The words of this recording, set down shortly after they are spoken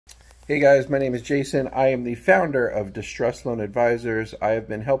Hey guys, my name is Jason. I am the founder of Distress Loan Advisors. I have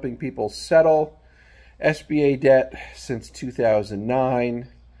been helping people settle SBA debt since 2009.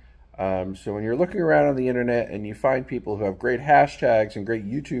 So when you're looking around on the internet and you find people who have great hashtags and great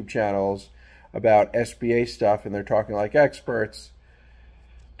YouTube channels about SBA stuff and they're talking like experts,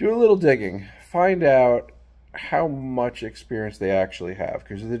 do a little digging. Find out how much experience they actually have,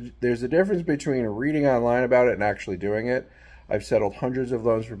 because there's a difference between reading online about it and actually doing it. I've settled hundreds of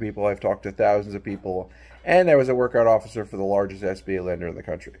loans for people. I've talked to thousands of people, and I was a workout officer for the largest SBA lender in the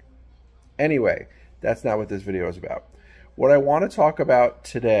country. Anyway, that's not what this video is about. What I want to talk about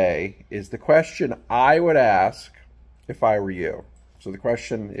today is the question I would ask if I were you. So the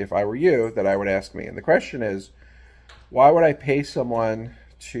question, if I were you, that I would ask me. And the question is, why would I pay someone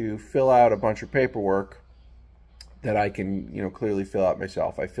to fill out a bunch of paperwork that I can, clearly fill out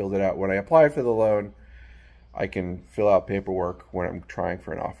myself? I filled it out when I applied for the loan. I can fill out paperwork when I'm trying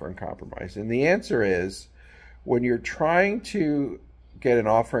for an offer in compromise. And the answer is, when you're trying to get an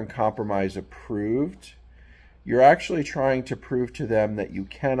offer in compromise approved, you're actually trying to prove to them that you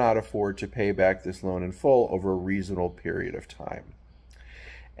cannot afford to pay back this loan in full over a reasonable period of time.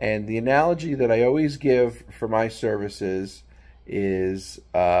 And the analogy that I always give for my services is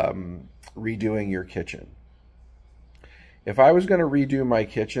redoing your kitchen. If I was going to redo my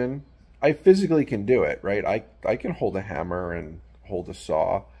kitchen, I physically can do it, right? I can hold a hammer and hold a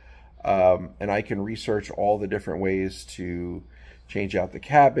saw, and I can research all the different ways to change out the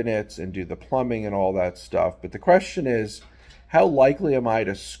cabinets and do the plumbing and all that stuff. But the question is, how likely am I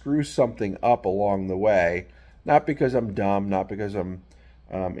to screw something up along the way? Not because I'm dumb, not because I'm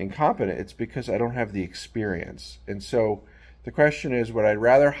incompetent. It's because I don't have the experience. And so the question is, would I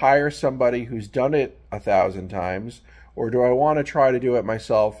rather hire somebody who's done it 1,000 times, or do I want to try to do it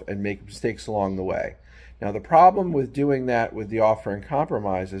myself and make mistakes along the way? Now, the problem with doing that with the offer in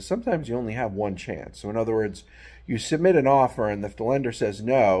compromise is sometimes you only have one chance. So in other words, you submit an offer, and if the lender says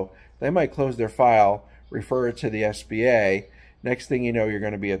no, they might close their file, refer it to the SBA. Next thing you know, you're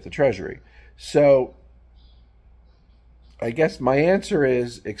going to be at the Treasury. So I guess my answer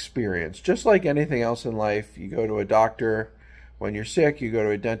is experience. Just like anything else in life, you go to a doctor when you're sick, you go to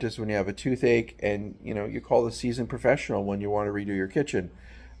a dentist when you have a toothache, and you call the seasoned professional when you want to redo your kitchen.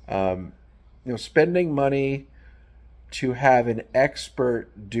 Spending money to have an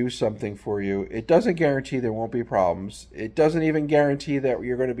expert do something for you, it doesn't guarantee there won't be problems. It doesn't even guarantee that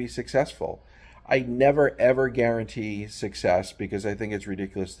you're going to be successful. I never ever guarantee success because I think it's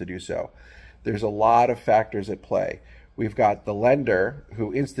ridiculous to do so. There's a lot of factors at play. We've got the lender,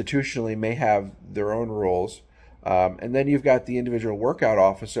 who institutionally may have their own rules. And then you've got the individual workout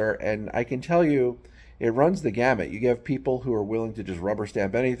officer, and I can tell you, it runs the gamut. You have people who are willing to just rubber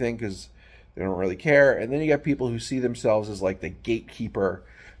stamp anything because they don't really care, and then you got people who see themselves as like the gatekeeper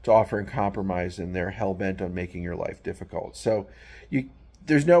to offer in compromise, and they're hell-bent on making your life difficult. So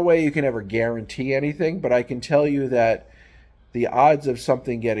there's no way you can ever guarantee anything, but I can tell you that the odds of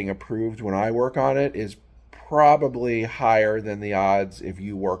something getting approved when I work on it is probably higher than the odds if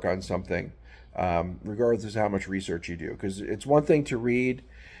you work on something. Regardless of how much research you do, because it's one thing to read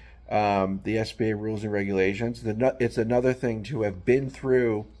the SBA rules and regulations. It's another thing to have been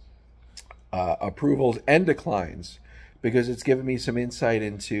through approvals and declines, because it's given me some insight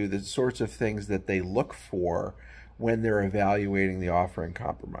into the sorts of things that they look for when they're evaluating the offer in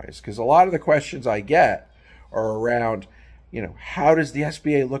compromise. Because a lot of the questions I get are around, how does the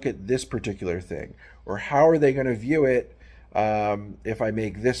SBA look at this particular thing, or how are they going to view it if I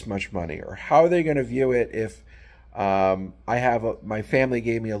make this much money, or how are they going to view it if my family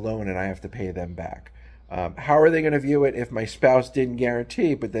gave me a loan and I have to pay them back? How are they going to view it if my spouse didn't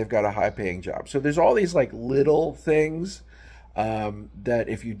guarantee but they've got a high-paying job? So there's all these like little things that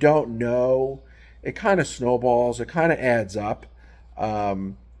if you don't know, it kind of snowballs, it kind of adds up.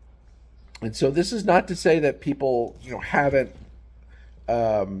 And so this is not to say that people haven't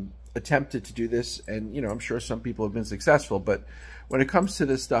attempted to do this, and I'm sure some people have been successful, but when it comes to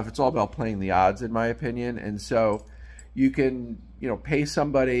this stuff, it's all about playing the odds, in my opinion. And so you can pay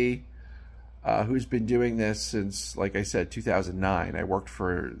somebody who's been doing this since, like I said, 2009. I worked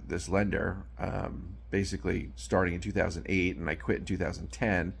for this lender basically starting in 2008, and I quit in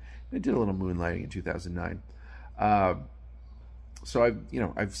 2010. I did a little moonlighting in 2009. So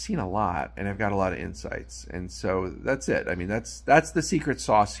I've seen a lot, and I've got a lot of insights, and so that's it. I mean, that's the secret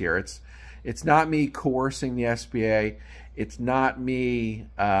sauce here. It's not me coercing the SBA. It's not me.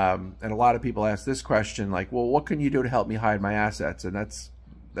 And a lot of people ask this question, like, well, what can you do to help me hide my assets? And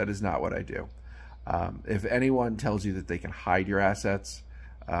that is not what I do. If anyone tells you that they can hide your assets,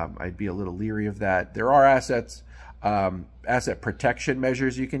 I'd be a little leery of that. There are assets. asset protection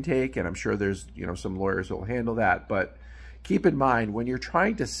measures you can take, and I'm sure there's some lawyers who will handle that. But keep in mind, when you're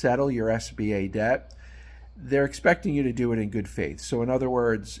trying to settle your SBA debt, they're expecting you to do it in good faith. So in other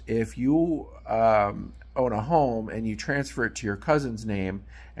words, if you own a home and you transfer it to your cousin's name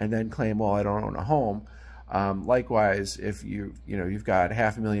and then claim, well, I don't own a home. Likewise, if you've got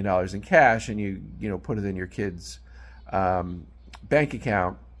 $500,000 in cash and you put it in your kid's bank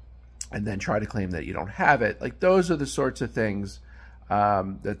account and then try to claim that you don't have it, like those are the sorts of things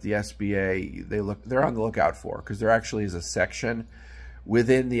that the SBA they're on the lookout for, because there actually is a section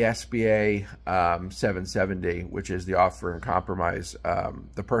within the SBA 770, which is the offer and compromise,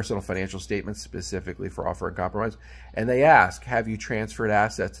 the personal financial statements specifically for offer and compromise. And they ask, have you transferred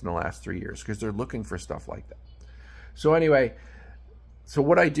assets in the last 3 years? Because they're looking for stuff like that. So anyway, so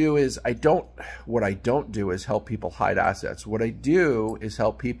what I do is what I don't do is help people hide assets. What I do is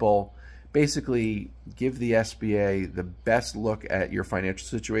help people basically give the SBA the best look at your financial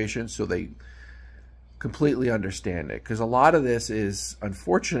situation so they completely understand it. Because a lot of this is,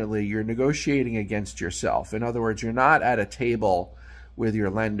 unfortunately, you're negotiating against yourself. In other words, you're not at a table with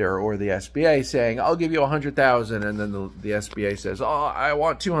your lender or the SBA saying, I'll give you $100,000, and then the SBA says, oh, I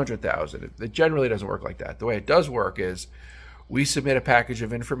want $200,000. It generally doesn't work like that. The way it does work is we submit a package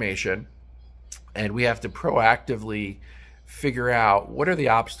of information, and we have to proactively figure out what are the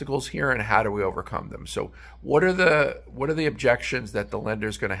obstacles here and how do we overcome them. So what are the objections that the lender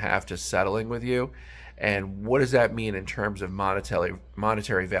is going to have to settling with you? And what does that mean in terms of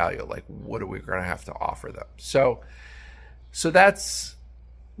monetary value? Like, what are we going to have to offer them? So that's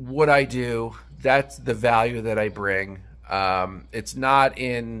what I do. That's the value that I bring. It's not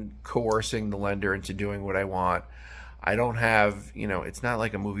in coercing the lender into doing what I want. I don't have, it's not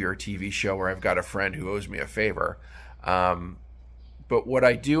like a movie or a TV show where I've got a friend who owes me a favor. But what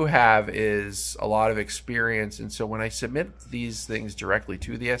I do have is a lot of experience. And so when I submit these things directly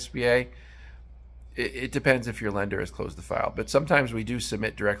to the SBA, it depends if your lender has closed the file, but sometimes we do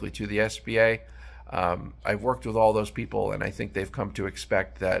submit directly to the SBA. I've worked with all those people, and I think they've come to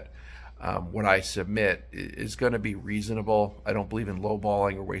expect that what I submit is going to be reasonable. I don't believe in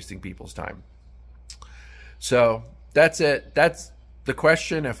lowballing or wasting people's time. So that's it. That's the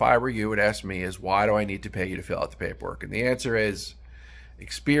question. If I were you, would ask me is, why do I need to pay you to fill out the paperwork? And the answer is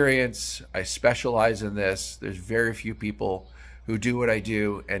experience. I specialize in this. There's very few people who do what I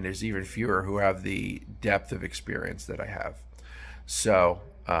do, and there's even fewer who have the depth of experience that I have. So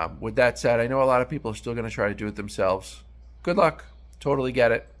with that said, I know a lot of people are still going to try to do it themselves. Good luck. Totally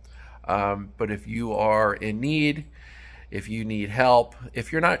get it. But if you are in need, if you need help,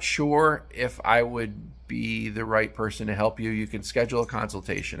 if you're not sure if I would be the right person to help you, you can schedule a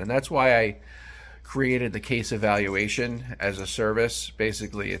consultation. And that's why I created the case evaluation as a service.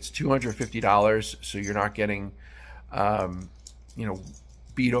 Basically, it's $250, so you're not getting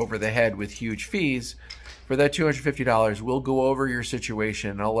beat over the head with huge fees. For that $250, we'll go over your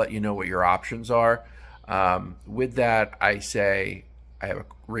situation and I'll let you know what your options are. With that, I say, I have a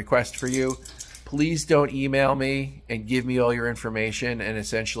request for you. Please don't email me and give me all your information and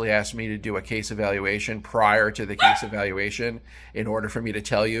essentially ask me to do a case evaluation prior to the case evaluation in order for me to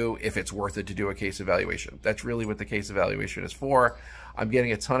tell you if it's worth it to do a case evaluation. That's really what the case evaluation is for. I'm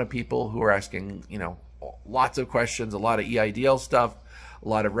getting a ton of people who are asking, lots of questions, a lot of EIDL stuff, a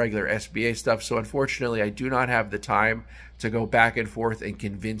lot of regular SBA stuff. So unfortunately, I do not have the time to go back and forth and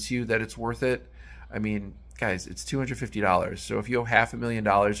convince you that it's worth it. I mean, guys, it's $250. So if you have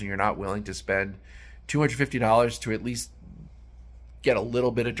 $500,000 and you're not willing to spend $250 to at least get a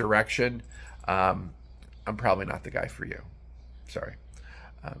little bit of direction, I'm probably not the guy for you. Sorry.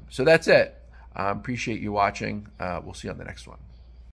 So that's it. Appreciate you watching. We'll see you on the next one.